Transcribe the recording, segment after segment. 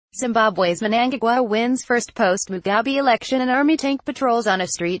Zimbabwe's Mnangagwa wins first post-Mugabe election and army tank patrols on a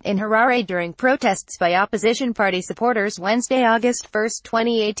street in Harare during protests by opposition party supporters Wednesday, August 1,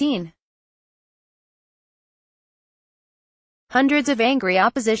 2018. Hundreds of angry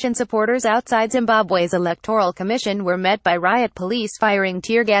opposition supporters outside Zimbabwe's electoral commission were met by riot police firing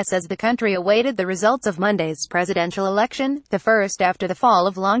tear gas as the country awaited the results of Monday's presidential election, the first after the fall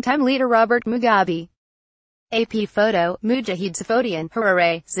of longtime leader Robert Mugabe. AP photo, Mujahid Safodian,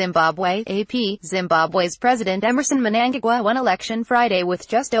 Harare, Zimbabwe. AP, Zimbabwe's President Emmerson Mnangagwa won election Friday with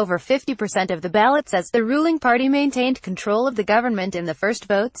just over 50% of the ballots as the ruling party maintained control of the government in the first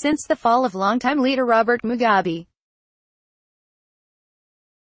vote since the fall of longtime leader Robert Mugabe.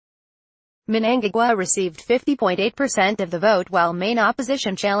 Mnangagwa received 50.8% of the vote while main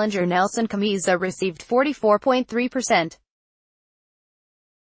opposition challenger Nelson Chamisa received 44.3%.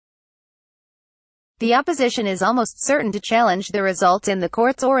 The opposition is almost certain to challenge the results in the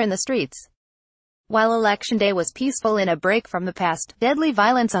courts or in the streets. While Election Day was peaceful in a break from the past, deadly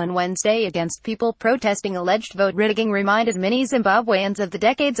violence on Wednesday against people protesting alleged vote rigging reminded many Zimbabweans of the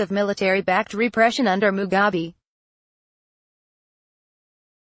decades of military-backed repression under Mugabe.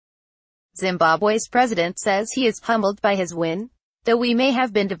 Zimbabwe's president says he is humbled by his win. Though we may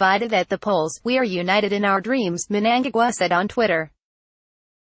have been divided at the polls, we are united in our dreams, Mnangagwa said on Twitter.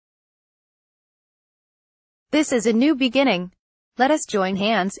 This is a new beginning. Let us join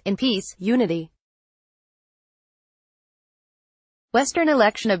hands, in peace, unity. Western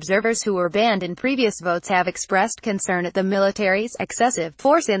election observers who were banned in previous votes have expressed concern at the military's excessive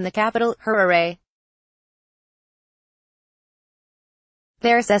force in the capital, Harare.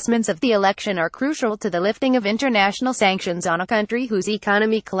 Their assessments of the election are crucial to the lifting of international sanctions on a country whose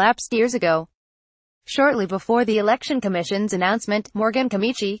economy collapsed years ago. Shortly before the Election Commission's announcement, Morgan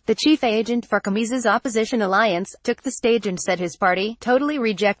Kamichi, the chief agent for Chamisa's opposition alliance, took the stage and said his party totally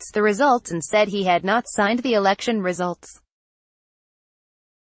rejects the results and said he had not signed the election results.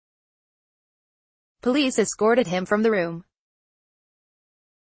 Police escorted him from the room.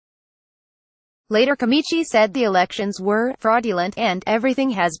 Later Kamichi said the elections were fraudulent and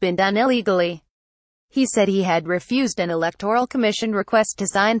everything has been done illegally. He said he had refused an electoral commission request to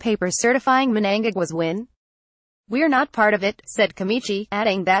sign papers certifying Mnangagwa's win. "We're not part of it," said Kamichi,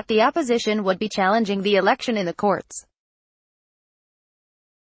 adding that the opposition would be challenging the election in the courts.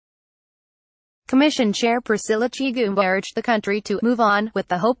 Commission Chair Priscilla Chigumba urged the country to move on with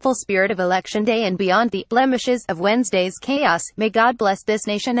the hopeful spirit of Election Day and beyond the blemishes of Wednesday's chaos. May God bless this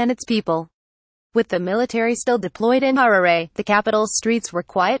nation and its people. With the military still deployed in Harare, the capital's streets were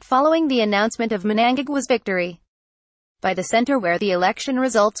quiet following the announcement of Mnangagwa's victory. By the center where the election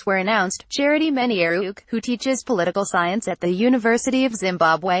results were announced, Charity Menieruk, who teaches political science at the University of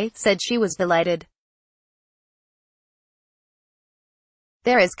Zimbabwe, said she was delighted.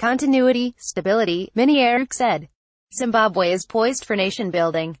 "There is continuity, stability," Menieruk said. Zimbabwe is poised for nation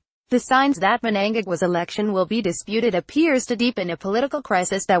building. The signs that Mnangagwa's election will be disputed appears to deepen a political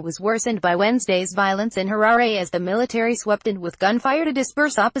crisis that was worsened by Wednesday's violence in Harare as the military swept in with gunfire to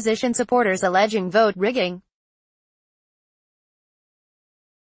disperse opposition supporters alleging vote rigging.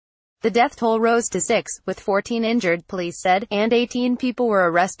 The death toll rose to 6, with 14 injured, police said, and 18 people were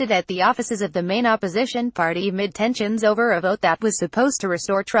arrested at the offices of the main opposition party amid tensions over a vote that was supposed to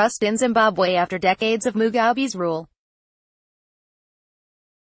restore trust in Zimbabwe after decades of Mugabe's rule.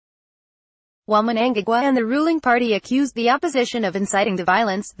 While Mnangagwa and the ruling party accused the opposition of inciting the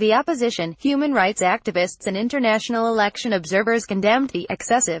violence, the opposition, human rights activists and international election observers condemned the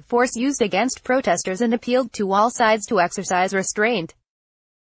excessive force used against protesters and appealed to all sides to exercise restraint.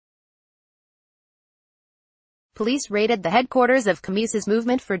 Police raided the headquarters of Chamisa's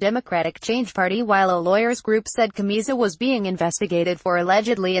Movement for Democratic Change party while a lawyers' group said Chamisa was being investigated for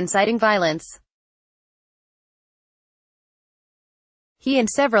allegedly inciting violence. He and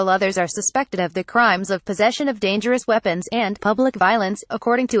several others are suspected of the crimes of possession of dangerous weapons and public violence,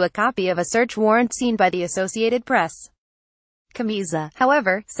 according to a copy of a search warrant seen by the Associated Press. Chamisa,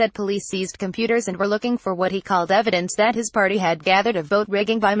 however, said police seized computers and were looking for what he called evidence that his party had gathered of vote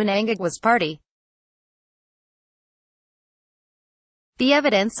rigging by Mnangagwa's party. The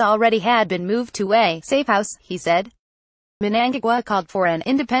evidence already had been moved to a safe house, he said. Mnangagwa called for an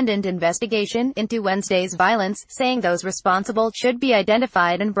independent investigation into Wednesday's violence, saying those responsible should be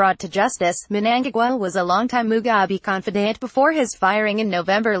identified and brought to justice. Mnangagwa was a longtime Mugabe confidant before his firing in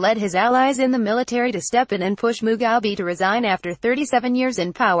November led his allies in the military to step in and push Mugabe to resign after 37 years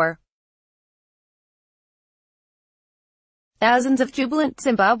in power. Thousands of jubilant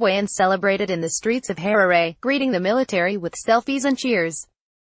Zimbabweans celebrated in the streets of Harare, greeting the military with selfies and cheers.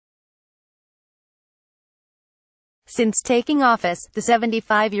 Since taking office, the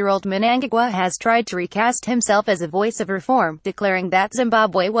 75-year-old Mnangagwa has tried to recast himself as a voice of reform, declaring that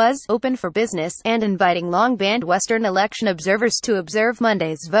Zimbabwe was open for business, and inviting long-banned Western election observers to observe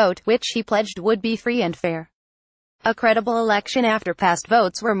Monday's vote, which he pledged would be free and fair. A credible election after past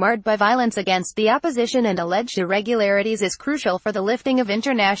votes were marred by violence against the opposition and alleged irregularities is crucial for the lifting of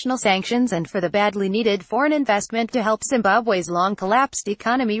international sanctions and for the badly needed foreign investment to help Zimbabwe's long-collapsed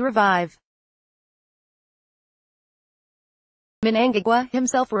economy revive. Mnangagwa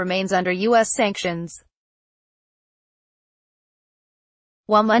himself remains under U.S. sanctions.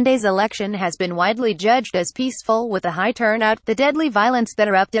 While Monday's election has been widely judged as peaceful with a high turnout, the deadly violence that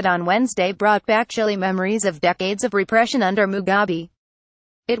erupted on Wednesday brought back chilly memories of decades of repression under Mugabe.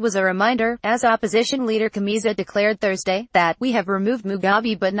 It was a reminder, as opposition leader Kamiza declared Thursday, that we have removed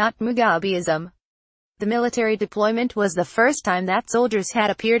Mugabe but not Mugabeism. The military deployment was the first time that soldiers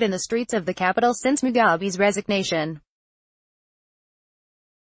had appeared in the streets of the capital since Mugabe's resignation.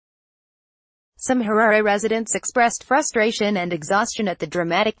 Some Harare residents expressed frustration and exhaustion at the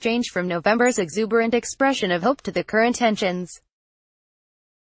dramatic change from November's exuberant expression of hope to the current tensions.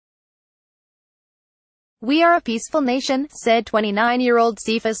 "We are a peaceful nation," said 29-year-old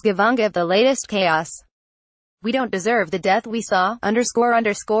Cephas Gavanga of the latest chaos. "We don't deserve the death we saw."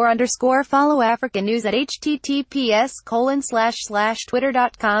 Follow Africa News at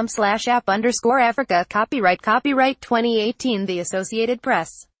https://twitter.com/app_Africa. Copyright 2018 The Associated Press.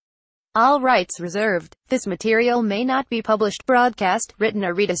 All rights reserved. This material may not be published, broadcast, written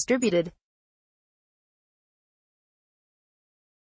or redistributed.